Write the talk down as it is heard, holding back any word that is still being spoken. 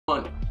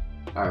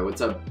All right,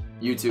 what's up,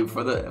 YouTube?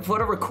 For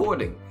the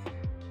recording,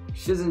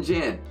 Shiz and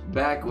Jan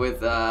back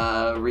with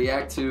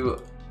react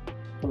to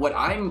what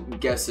I'm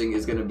guessing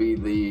is gonna be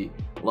the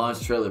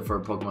launch trailer for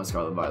Pokemon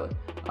Scarlet Violet.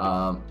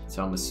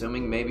 So I'm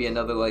assuming maybe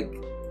another like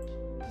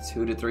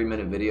 2 to 3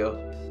 minute video.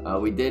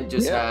 We did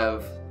just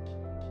have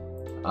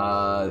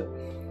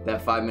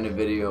that 5-minute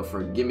video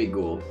for Gimme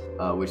Ghoul,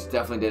 which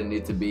definitely didn't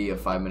need to be a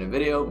 5-minute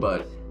video,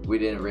 but we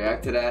didn't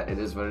react to that. It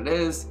is what it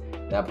is.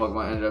 That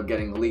Pokemon ended up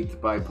getting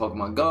leaked by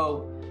Pokemon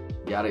Go.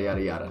 Yada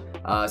yada yada.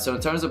 So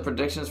in terms of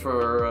predictions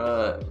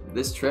for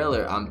this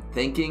trailer, I'm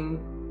thinking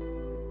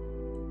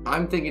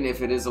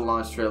if it is a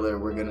launch trailer,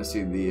 we're gonna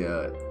see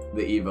the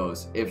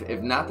Evos.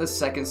 If not the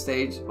second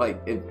stage,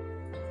 like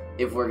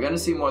if we're gonna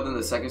see more than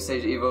the second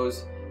stage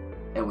Evos,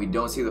 and we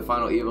don't see the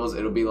final Evos,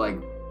 it'll be like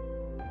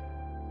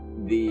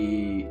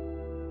the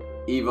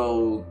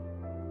Evo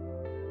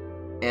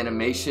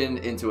animation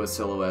into a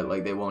silhouette.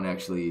 Like they won't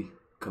actually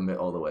commit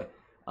all the way.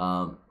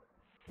 I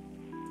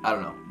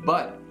don't know,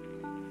 but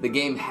the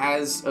game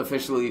has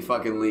officially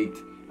fucking leaked.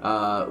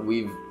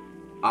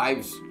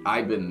 I've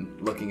been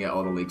looking at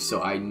all the leaks,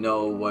 so I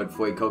know what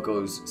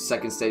Fuecoco's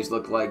second stage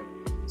looked like.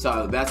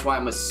 So that's why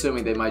I'm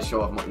assuming they might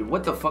show off more.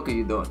 What the fuck are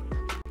you doing?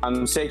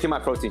 I'm shaking my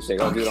protein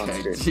shake. I'll do it on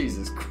screen.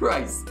 Jesus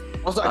Christ.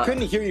 Also, I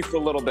couldn't hear you for a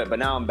little bit, but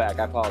now I'm back.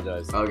 I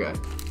apologize. Okay.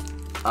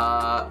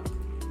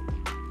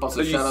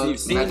 Also, so you've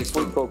seen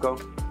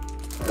Fuecoco.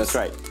 That's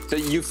right. So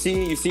you've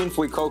seen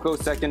Fuecoco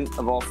second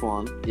of all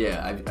form.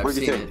 Yeah, I've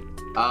seen it.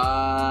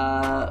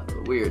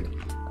 Weird.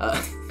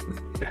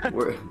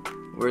 We're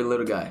a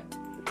little guy.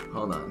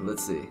 Hold on,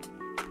 let's see.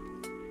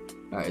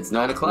 All right, it's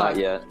 9 o'clock. Not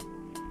yet.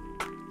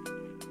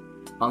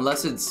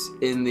 Unless it's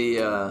in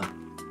the.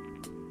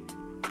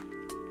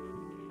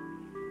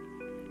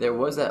 There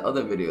was that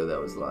other video that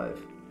was live.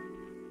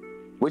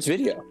 Which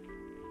video?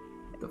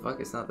 The fuck?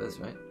 It's not this,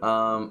 right?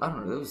 I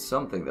don't know. There was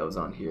something that was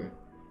on here.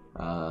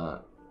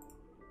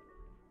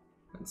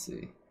 Let's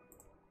see.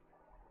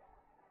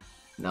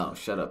 No,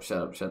 shut up.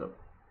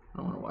 I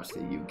don't want to watch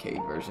the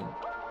UK version.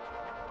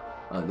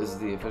 This is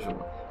the official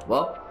one.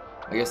 Well,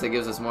 I guess that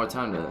gives us more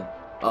time to...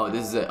 Oh,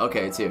 this is it.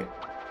 Okay, it's here.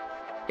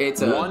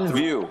 It's one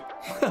view.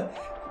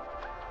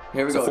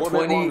 Here we go.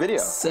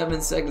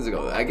 27 seconds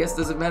ago. I guess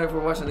does it matter if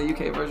we're watching the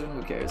UK version?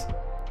 Who cares?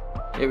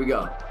 Here we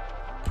go.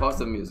 Pause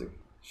the music.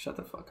 Shut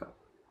the fuck up.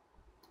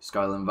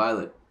 Scarlet and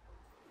Violet.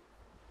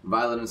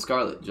 Violet and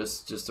Scarlet.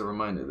 Just a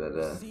reminder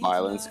that...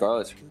 Violet and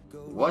Scarlet.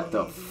 What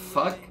the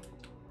fuck?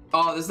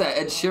 Oh, this is that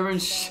Ed Sheeran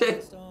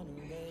shit.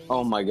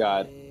 Oh my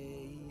god.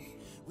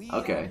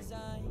 Okay.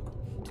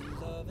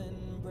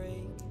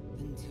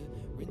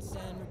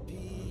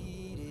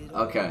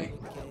 Okay.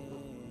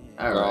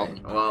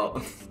 Alright.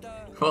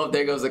 Well,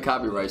 there goes the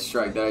copyright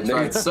strike that I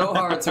tried so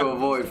hard to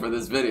avoid for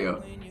this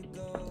video.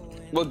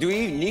 Well, do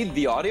we need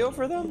the audio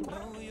for them?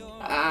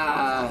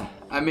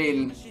 I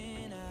mean,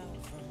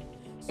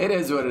 it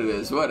is what it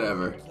is.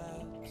 Whatever.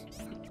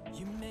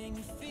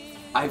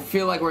 I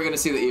feel like we're gonna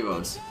see the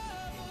Evos.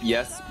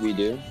 Yes, we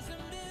do.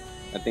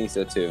 I think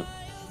so too.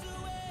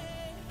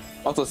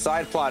 Also,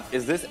 side plot,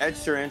 is this Ed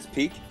Sheeran's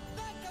peak?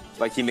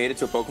 Like he made it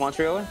to a Pokemon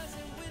trailer?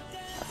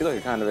 I feel like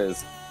it kind of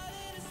is.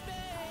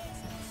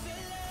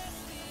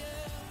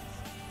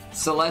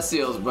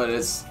 Celestials, but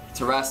it's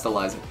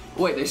terrestrializing.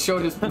 Wait, they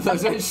showed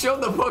they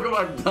showed the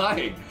Pokemon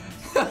dying.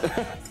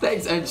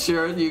 Thanks, Ed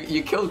Sheeran.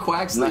 You killed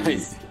Quaxley.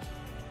 Nice.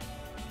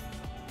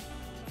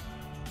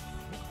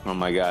 Oh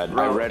my god,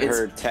 bro, I read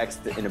her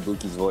text in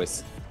Ibuki's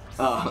voice.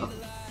 Oh.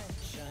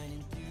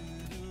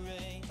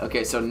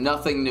 Okay, so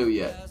nothing new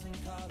yet.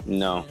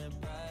 No.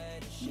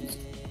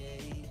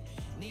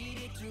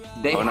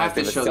 They have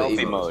to show the selfie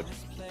Evos. mode.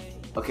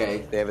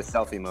 Okay. They have a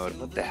selfie mode.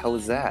 What the hell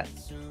is that?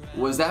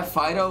 Was that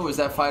Fido or was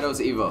that Fido's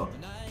Evo?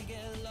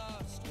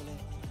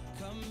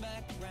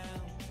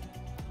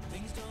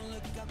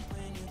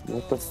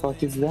 What the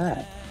fuck is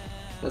that?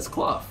 That's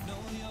Clough.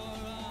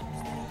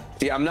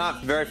 See, I'm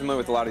not very familiar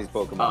with a lot of these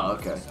Pokemon. Oh,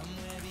 okay.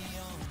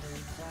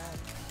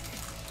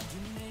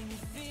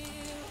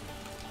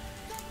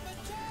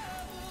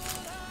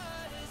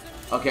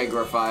 Okay,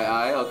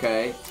 Grafai,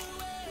 okay.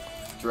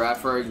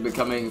 Girafarig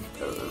becoming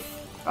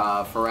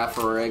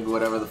Farafarig,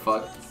 whatever the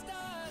fuck.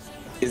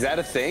 Is that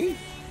a thing?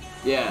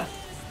 Yeah.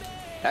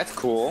 That's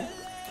cool.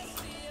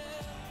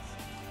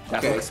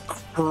 That looks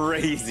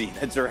crazy.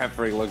 That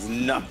Girafarig looks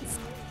nuts.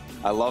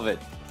 I love it.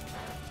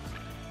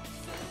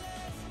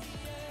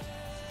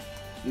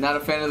 Not a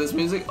fan of this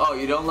music? Oh,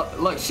 you don't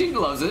look, she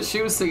loves it.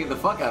 She was singing the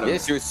fuck out of it.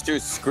 Yeah, she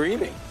was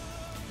screaming.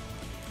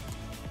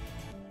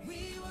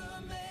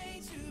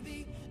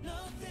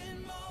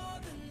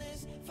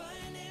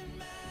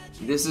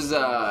 This is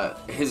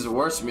his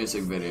worst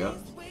music video.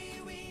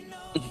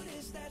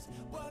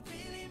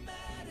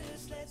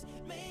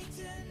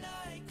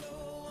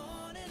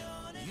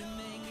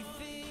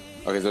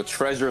 Okay, so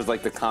treasure is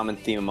like the common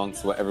theme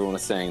amongst what everyone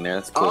was saying there.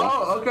 That's cool.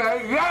 Oh,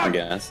 okay, yeah. I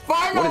guess.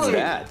 Finally! What is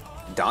that?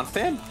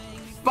 Donphan?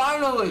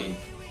 Finally!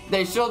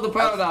 They showed the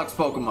Paradox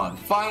Pokemon.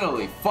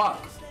 Finally,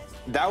 fuck.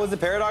 That was the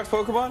Paradox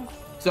Pokemon?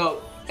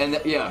 So, and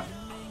yeah.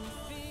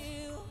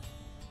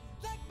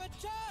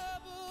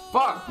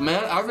 Fuck,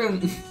 man. I've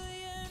been.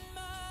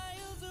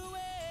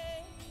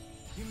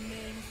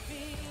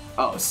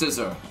 Oh,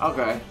 Scissor.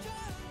 Okay.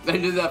 They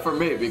did that for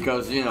me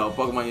because, you know,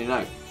 Pokemon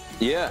Unite.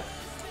 Yeah.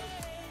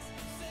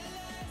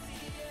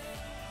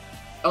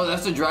 Oh,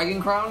 that's the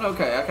Dragon Crown?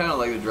 Okay, I kind of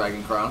like the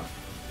Dragon Crown.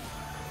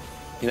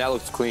 Yeah, that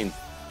looks clean.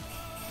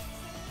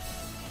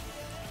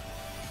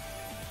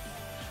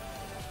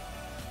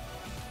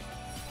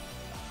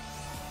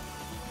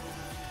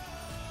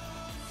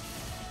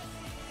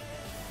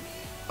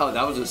 Oh,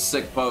 that was a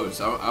sick pose.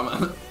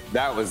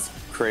 That was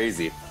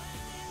crazy.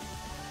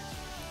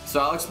 So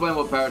I'll explain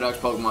what Paradox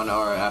Pokemon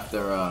are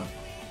after,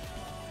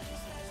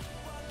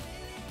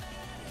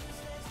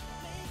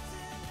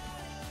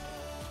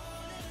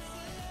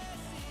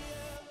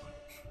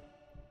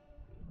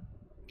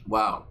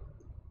 Wow.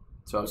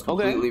 So I was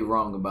completely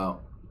wrong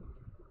about...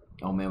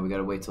 Oh man, we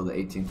gotta wait till the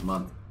 18th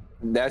month.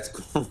 That's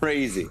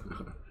crazy.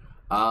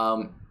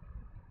 Alright,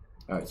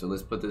 so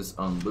let's put this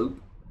on loop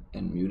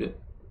and mute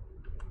it.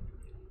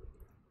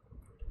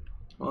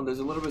 Well, there's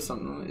a little bit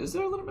something. Is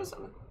there a little bit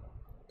something?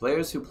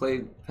 Players who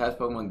played past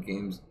Pokemon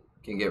games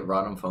can get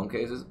Rotom phone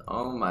cases.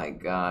 Oh my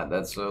god,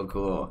 that's so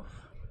cool.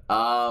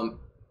 I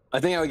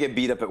think I would get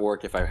beat up at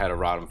work if I had a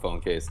Rotom phone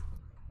case.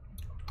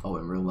 Oh,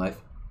 in real life?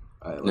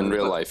 All right, in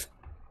real life.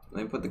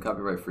 Let me put the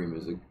copyright-free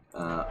music.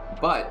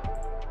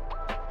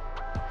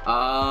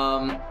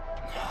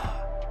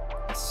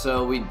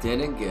 So we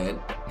didn't get...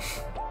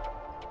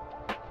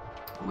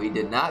 we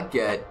did not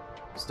get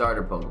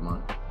starter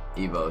Pokemon,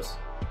 Evos.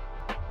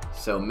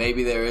 So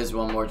maybe there is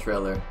one more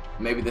trailer.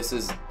 Maybe this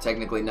is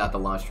technically not the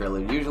launch trailer.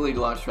 Usually the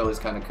launch trailers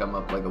kind of come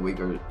up like a week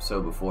or so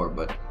before,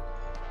 but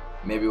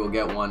maybe we'll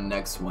get one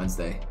next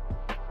Wednesday.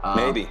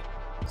 Maybe.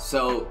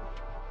 So,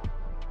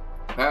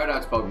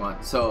 Paradox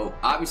Pokemon. So,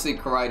 obviously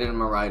Koraidon and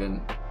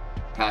Miraidon,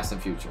 past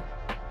and future.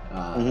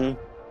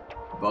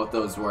 Both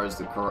those words,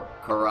 the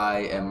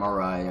Korai and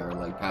Mirai, are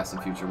like past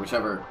and future,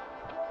 whichever.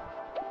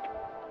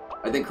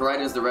 I think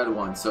Koraidon is the red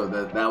one, so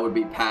that would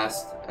be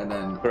past, and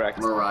then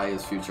Mirai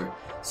is future.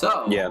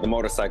 So yeah, the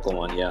motorcycle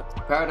one, yeah.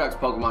 Paradox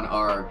Pokemon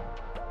are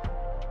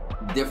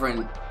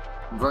different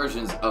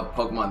versions of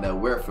Pokemon that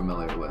we're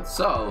familiar with.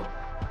 So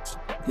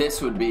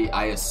this would be,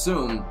 I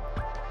assume,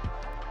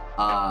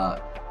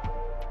 a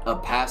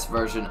past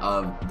version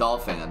of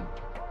Dolphin.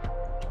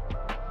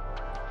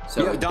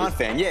 So yeah,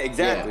 Donphan, yeah,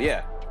 exactly,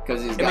 yeah.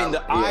 Because he's got, I mean,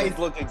 the eyes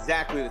look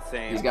exactly the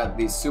same. He's got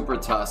these super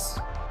tusks,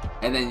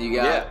 and then you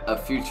got a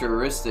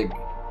futuristic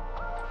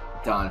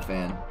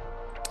Donphan.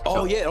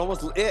 Oh yeah,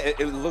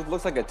 it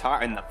looks like a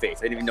tar in the face.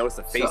 I didn't even notice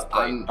the face plate.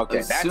 I'm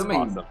okay, that's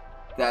awesome.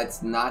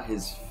 That's not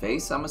his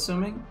face, I'm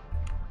assuming.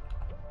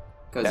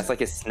 That's like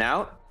his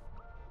snout?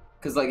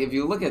 Because like if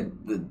you look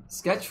at the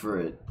sketch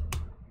for it,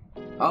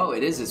 oh,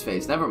 it is his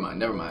face. Never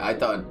mind. I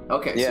thought,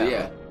 okay,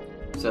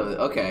 so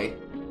okay.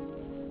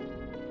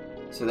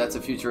 So that's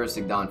a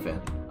futuristic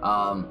Donphan.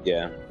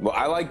 Yeah. Well,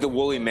 I like the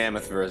woolly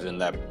mammoth version.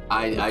 That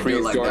I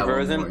do like that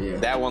version. One more,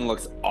 That one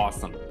looks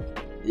awesome.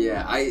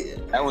 Yeah,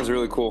 that one's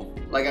really cool.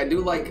 Like I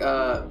do like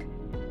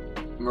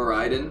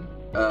Miraidon,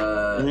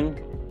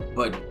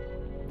 but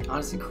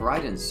honestly,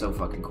 Koraidon is so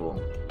fucking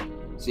cool.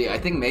 So yeah, I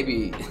think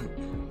maybe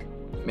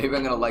I'm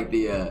gonna like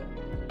the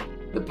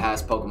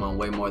past Pokemon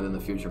way more than the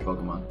future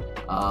Pokemon.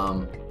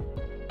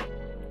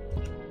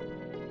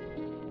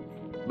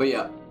 But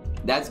yeah,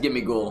 that's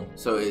Gimme Ghoul.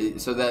 So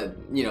that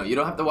you know, you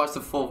don't have to watch the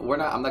full. I'm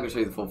not gonna show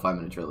you the full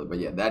 5-minute trailer, but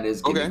yeah, that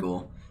is Gimme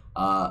Ghoul.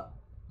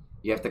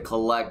 You have to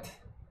collect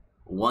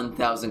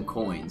 1,000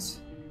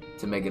 coins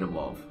to make it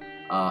evolve.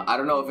 I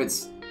don't know if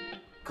it's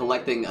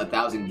collecting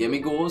 1,000 Gimme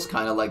Ghouls,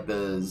 kind of like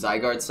the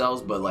Zygarde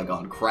cells, but like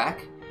on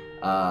crack.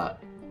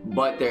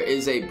 But there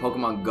is a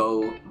Pokemon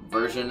Go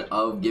version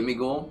of Gimme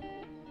Ghoul.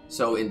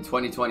 So in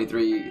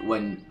 2023,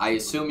 when I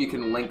assume you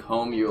can link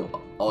home,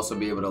 you'll also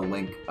be able to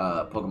link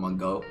Pokemon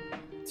Go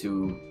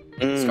to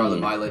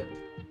Scarlet Violet,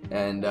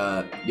 and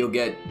you'll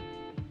get.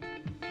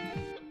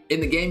 In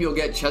the game, you'll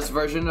get chess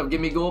version of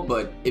Gimme Ghoul,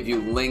 but if you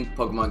link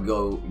Pokemon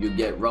Go, you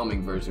get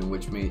roaming version,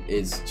 which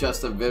is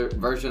just a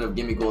version of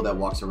Gimme Ghoul that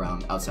walks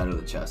around outside of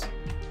the chest.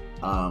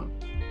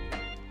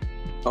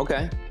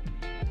 Okay.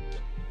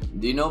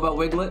 Do you know about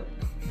Wiglet?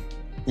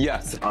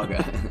 Yes.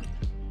 Okay.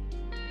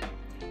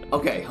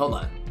 Okay, hold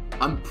on.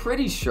 I'm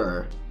pretty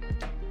sure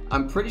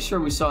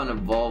we saw an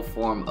evolved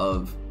form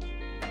of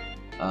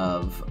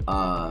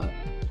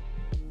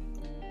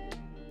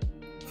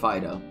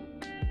Fido.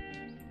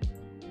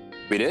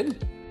 We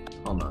did?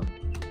 Hold on.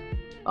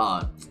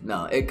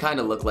 No, it kind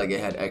of looked like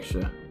it had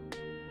extra.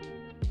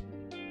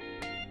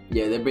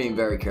 Yeah, they're being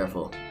very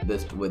careful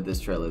with this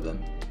trailer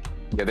then.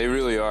 Yeah, they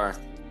really are.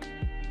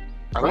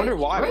 I wonder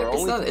why. We're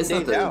only days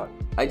out.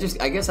 I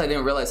guess I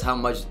didn't realize how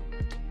much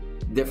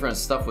different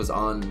stuff was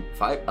on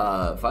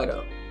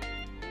Fido.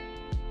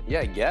 Yeah,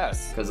 I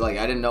guess. Because like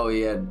I didn't know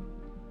he had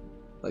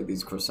like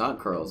these croissant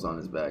curls on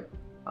his back.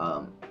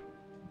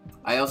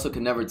 I also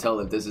could never tell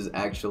if this is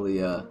actually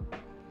a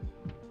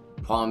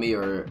Palmy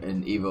or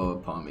an Evo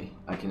of Palmy.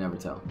 I can never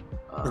tell.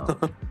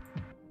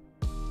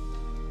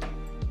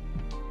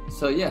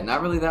 So yeah,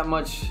 not really that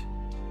much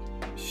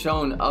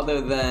shown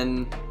other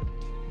than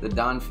the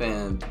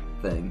Donphan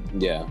thing.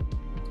 Yeah.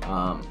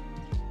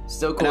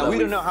 Still cool. Now, that we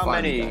don't know how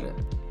finally many. got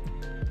it.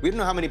 We don't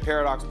know how many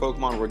Paradox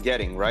Pokemon we're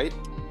getting, right?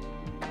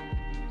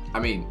 I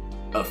mean,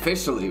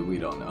 officially, we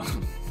don't know.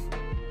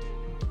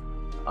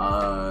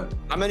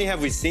 How many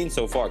have we seen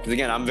so far? Because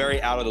again, I'm very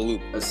out of the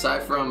loop.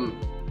 Aside from,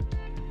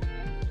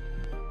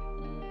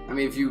 I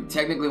mean, if you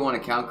technically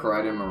want to count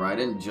Koraidon and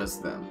Miraidon,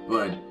 just them.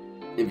 But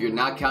if you're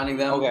not counting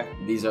them, Okay.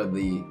 these are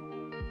the.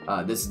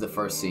 This is the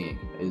first scene.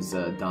 Is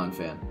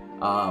Donphan.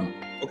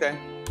 Okay.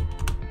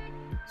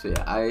 So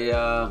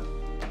yeah,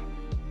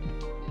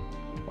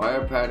 why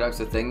are Paradox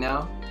a thing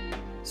now?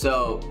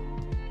 So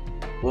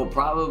we'll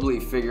probably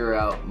figure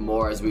out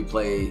more as we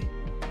play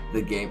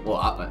the game.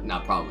 Well,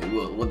 not probably.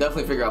 We'll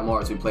definitely figure out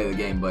more as we play the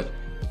game. But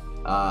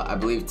I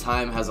believe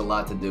time has a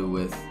lot to do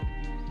with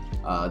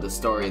the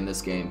story in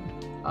this game.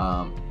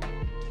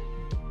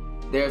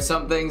 There are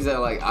some things that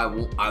like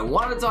I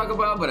want to talk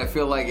about, but I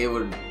feel like it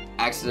would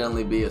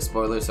accidentally be a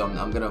spoiler, so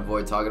I'm gonna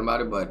avoid talking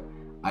about it. But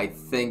I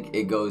think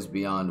it goes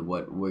beyond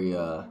what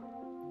we're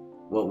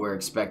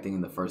expecting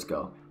in the first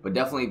go. But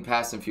definitely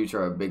past and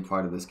future are a big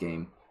part of this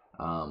game.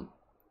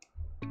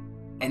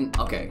 And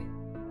okay,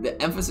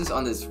 the emphasis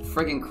on this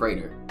friggin'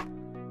 crater.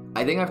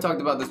 I think I've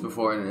talked about this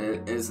before,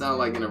 and it's not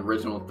like an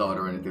original thought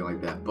or anything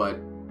like that. But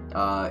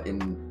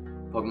in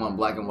Pokemon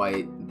Black and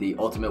White, the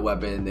ultimate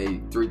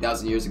weapon,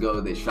 3,000 years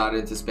ago, they shot it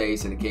into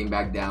space and it came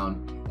back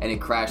down and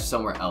it crashed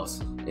somewhere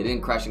else. It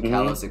didn't crash in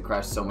Kalos, it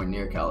crashed somewhere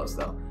near Kalos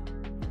though.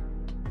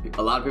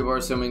 A lot of people are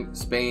assuming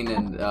Spain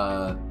and,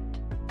 oh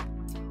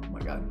my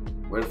god,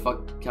 where the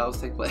fuck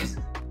Kalos take place?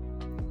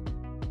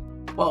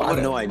 Well, I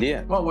have no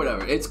idea. Well,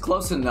 whatever. It's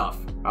close enough.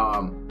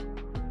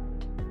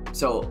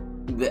 So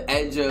the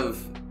edge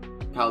of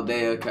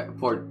Paldea,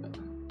 Port.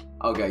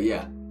 Okay,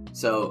 yeah.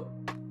 So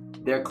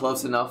they're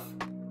close enough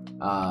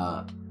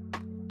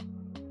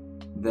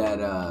that.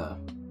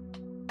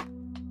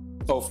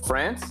 Oh,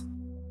 France?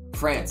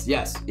 France,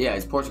 yes, yeah.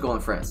 It's Portugal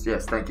and France.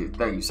 Yes, thank you.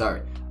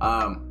 Sorry.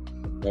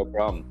 No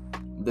problem.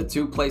 The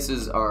two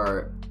places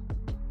are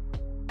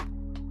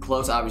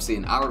close, obviously,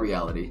 in our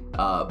reality.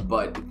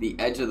 But the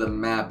edge of the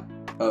map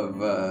of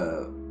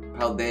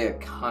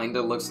Paldea kind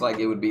of looks like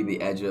it would be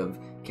the edge of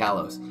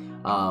Kalos.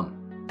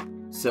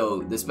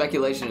 So the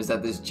speculation is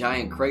that this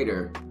giant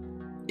crater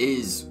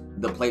is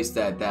the place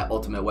that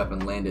ultimate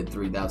weapon landed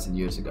 3,000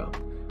 years ago.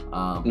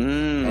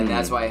 And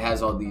that's why it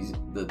has all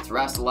the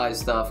terrestrialized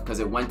stuff, because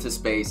it went to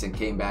space and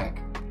came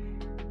back.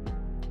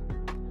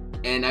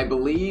 And I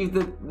believe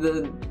that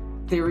the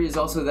theory is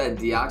also that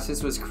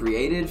Deoxys was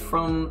created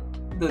from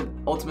the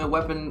ultimate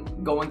weapon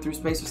going through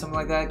space or something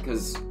like that,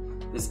 because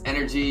this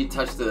energy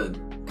touched the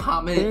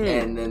comet,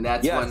 and then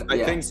that's when.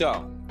 I think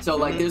so. So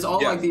like, there's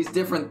all like these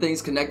different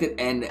things connected,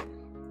 and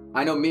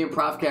I know me and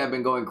Prof have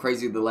been going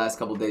crazy the last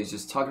couple days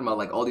just talking about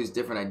like all these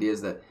different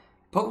ideas that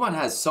Pokemon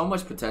has so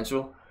much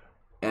potential,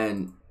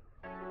 and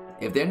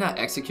if they're not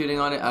executing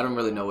on it, I don't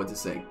really know what to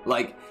say.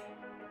 Like,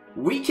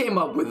 we came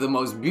up with the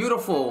most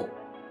beautiful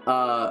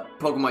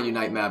Pokemon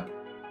Unite map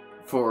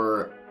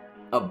for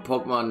a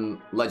Pokemon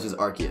Legends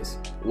Arceus,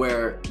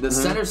 where the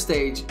center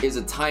stage is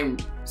a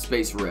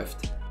time-space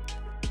rift,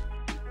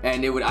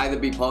 and it would either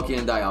be Palkia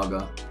and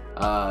Dialga.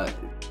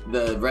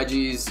 The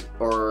Regis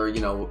or, you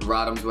know,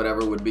 Rotoms,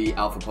 whatever, would be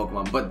Alpha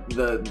Pokemon. But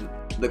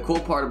the cool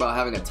part about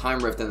having a time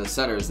rift in the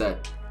center is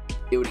that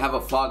it would have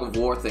a fog of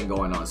war thing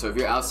going on. So if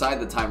you're outside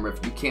the time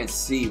rift, you can't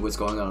see what's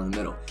going on in the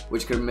middle,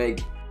 which could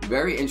make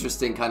very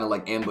interesting kind of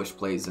like ambush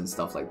plays and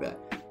stuff like that.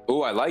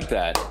 Oh, I like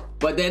that.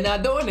 But they're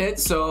not doing it,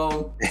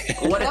 so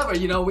whatever,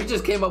 you know, we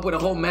just came up with a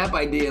whole map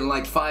idea in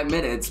like 5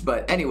 minutes.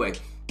 But anyway,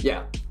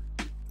 yeah,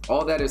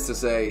 all that is to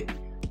say,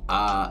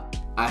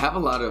 I have a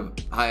lot of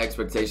high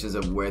expectations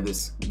of where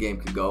this game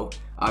could go.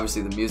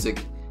 Obviously, the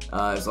music,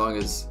 as long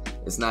as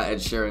it's not Ed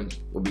Sheeran,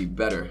 will be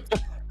better.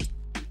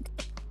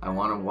 I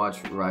want to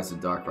watch Rise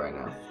of Dark right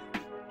now.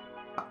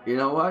 You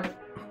know what?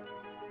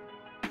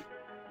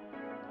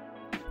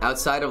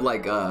 Outside of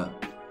like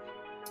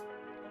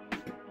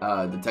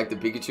Detective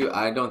Pikachu,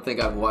 I don't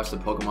think I've watched a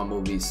Pokemon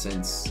movie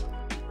since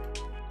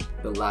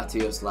the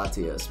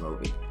Latios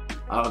movie.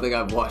 I don't think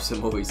I've watched a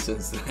movie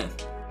since then.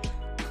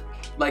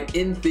 Like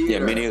in theater, yeah,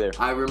 me neither.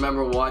 I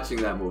remember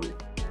watching that movie.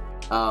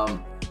 But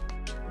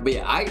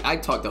yeah, I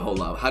talked a whole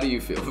lot. How do you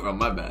feel, bro?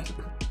 My bad.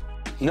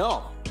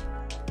 No.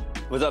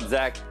 What's up,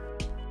 Zach?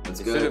 That's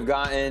Should good. have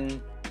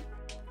gotten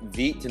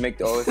Veet to make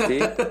the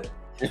OST.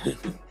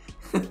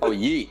 Oh,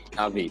 Yeet,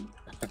 not Veet.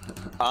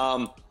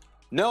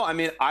 No, I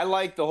mean, I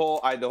like the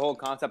whole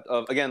concept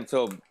of, again,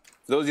 so for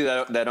those of you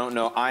that don't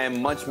know, I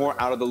am much more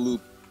out of the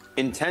loop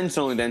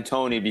intentionally than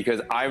Tony,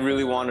 because I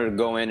really wanted to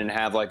go in and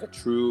have like a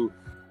true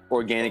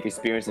organic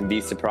experience and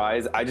be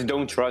surprised. I just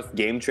don't trust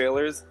game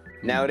trailers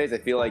nowadays. I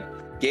feel like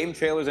game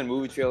trailers and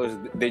movie trailers,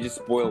 they just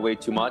spoil way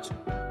too much.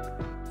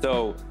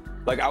 So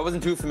like, I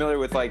wasn't too familiar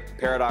with like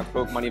Paradox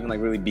Pokemon even like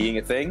really being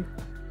a thing.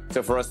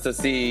 So for us to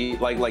see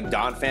like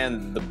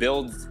Donphan, the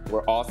builds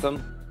were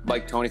awesome.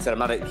 Like Tony said, I'm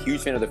not a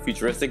huge fan of the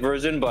futuristic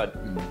version, but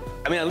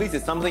I mean, at least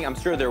it's something. I'm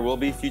sure there will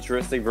be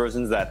futuristic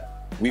versions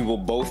that we will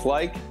both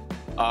like.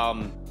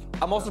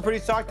 I'm also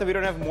pretty shocked that we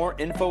don't have more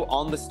info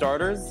on the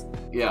starters.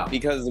 Yeah.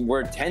 Because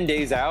we're 10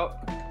 days out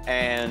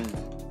and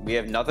we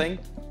have nothing.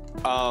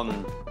 I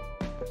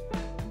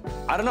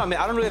don't know. I mean,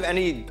 I don't really have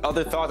any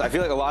other thoughts. I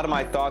feel like a lot of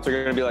my thoughts are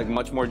going to be like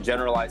much more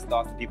generalized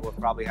thoughts that people have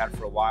probably had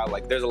for a while.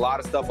 Like, there's a lot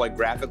of stuff like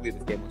graphically,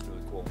 this game looks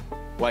really cool.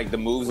 Like, the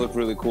moves look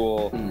really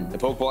cool. The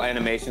Pokeball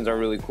animations are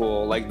really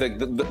cool. Like,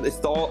 it's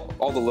all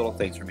the little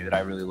things for me that I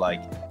really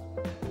like.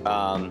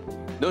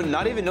 No,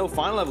 not even no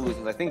final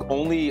evolutions. I think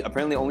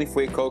apparently only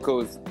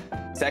Fuecoco's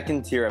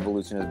second tier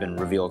evolution has been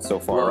revealed so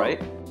far,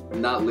 right?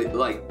 Not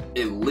like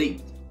it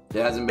leaked.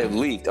 It hasn't been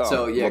leaked. Oh,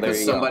 so yeah, because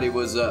well, somebody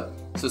was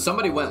so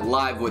somebody went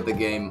live with the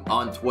game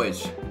on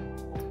Twitch,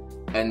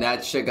 and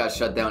that shit got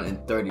shut down in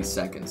 30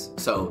 seconds.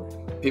 So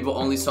people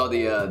only saw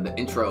the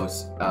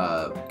intros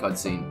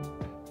cutscene,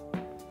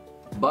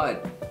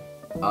 but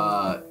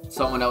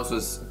someone else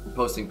was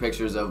posting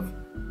pictures of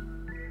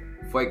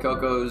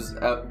Fuecoco's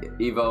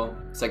Evo,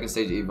 second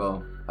stage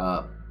Evo,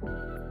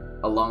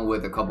 along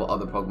with a couple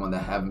other Pokemon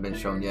that haven't been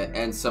shown yet,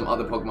 and some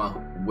other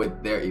Pokemon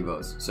with their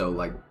Evos. So,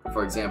 like,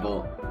 for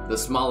example, the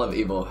Smoliv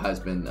Evo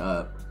has been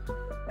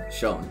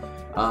shown.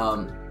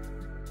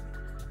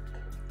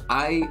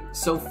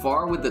 So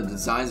far with the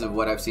designs of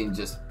what I've seen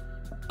just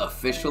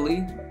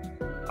officially,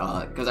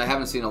 because I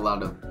haven't seen a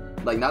lot of,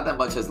 like, not that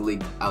much has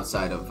leaked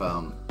outside of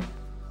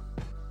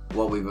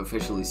what we've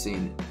officially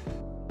seen.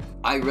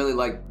 I really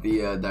like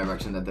the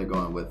direction that they're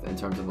going with in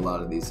terms of a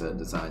lot of these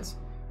designs.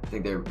 I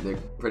think they're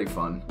pretty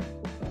fun.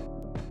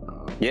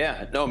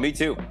 Yeah, no, me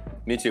too.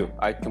 Me too.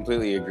 I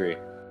completely agree.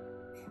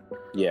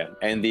 Yeah,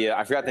 and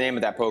I forgot the name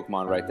of that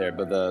Pokemon right there,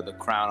 but the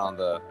crown on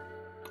the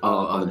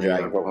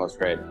dragon Pokemon was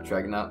great.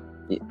 Dragonaut?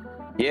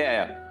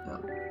 Yeah.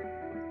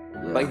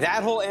 Like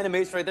that whole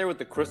animation right there with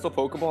the crystal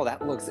Pokeball,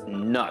 that looks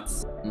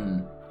nuts.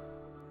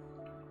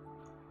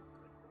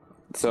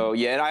 So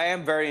yeah, and I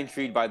am very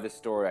intrigued by this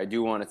story. I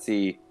do want to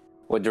see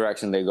what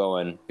direction they go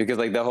in, because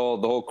like the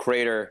whole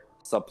crater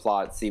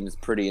subplot seems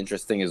pretty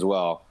interesting as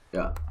well.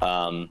 Yeah.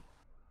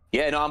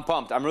 Yeah, no, I'm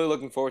pumped. I'm really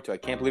looking forward to it. I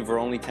can't believe we're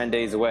only 10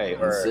 days away.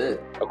 That's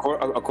it.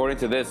 According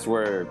to this,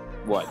 we're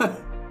what?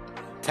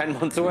 10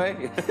 months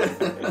away?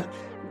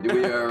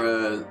 We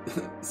are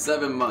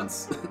 7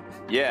 months.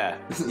 Yeah.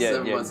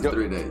 7 months and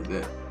 3 days.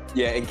 Yeah.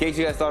 Yeah, in case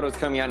you guys thought it was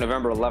coming out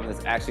November 11th,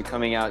 it's actually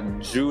coming out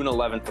June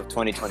 11th of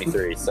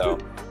 2023. So.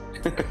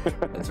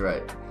 That's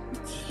right.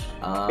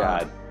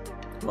 God.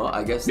 Well,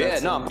 I guess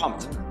that's... Yeah, no, I'm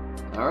pumped.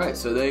 All right,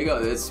 so there you go.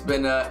 It's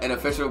been an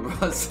official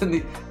Broth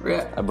Cindy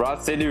React. A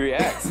Broth Cindy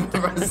React.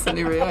 Broth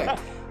Cindy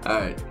React.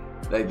 All right,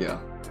 thank you.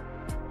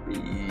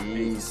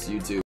 Peace, YouTube.